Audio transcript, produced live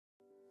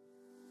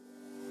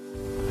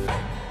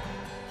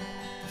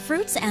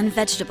Fruits and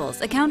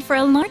vegetables account for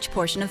a large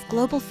portion of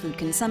global food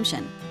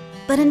consumption.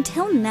 But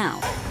until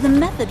now, the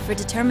method for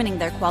determining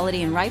their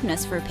quality and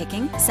ripeness for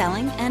picking,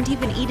 selling, and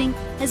even eating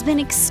has been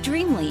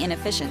extremely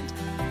inefficient,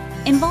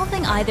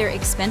 involving either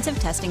expensive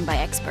testing by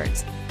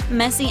experts,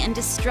 messy and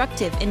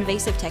destructive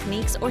invasive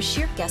techniques, or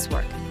sheer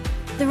guesswork.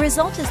 The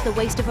result is the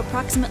waste of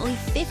approximately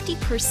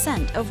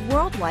 50% of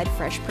worldwide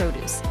fresh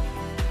produce.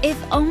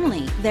 If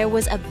only there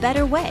was a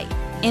better way.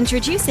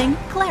 Introducing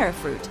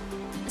Clarifruit,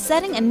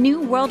 setting a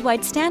new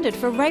worldwide standard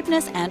for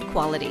ripeness and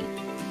quality.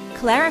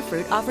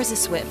 Clarifruit offers a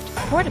swift,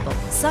 portable,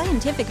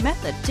 scientific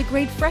method to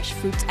grade fresh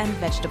fruits and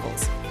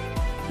vegetables.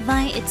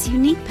 Via its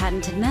unique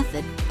patented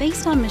method,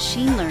 based on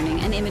machine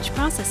learning and image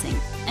processing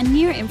and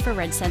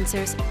near-infrared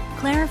sensors,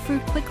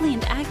 Clarifruit quickly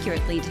and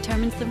accurately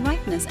determines the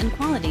ripeness and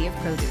quality of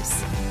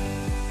produce.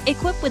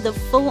 Equipped with a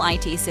full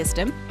IT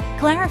system,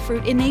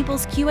 Clarifruit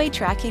enables QA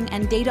tracking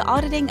and data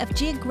auditing of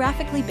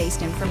geographically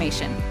based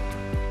information.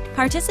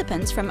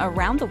 Participants from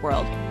around the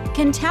world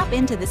can tap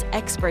into this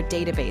expert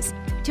database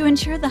to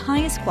ensure the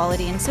highest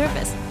quality and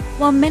service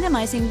while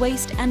minimizing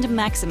waste and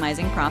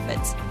maximizing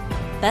profits.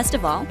 Best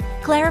of all,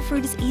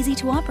 Clarifruit is easy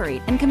to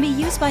operate and can be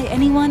used by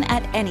anyone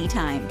at any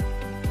time.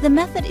 The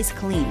method is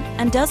clean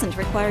and doesn't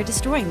require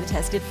destroying the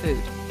tested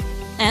food.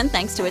 And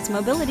thanks to its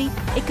mobility,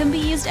 it can be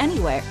used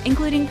anywhere,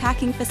 including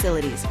packing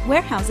facilities,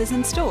 warehouses,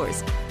 and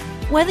stores.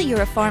 Whether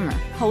you're a farmer,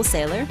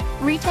 wholesaler,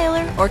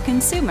 retailer, or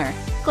consumer,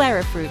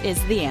 Clarifruit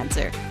is the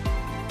answer.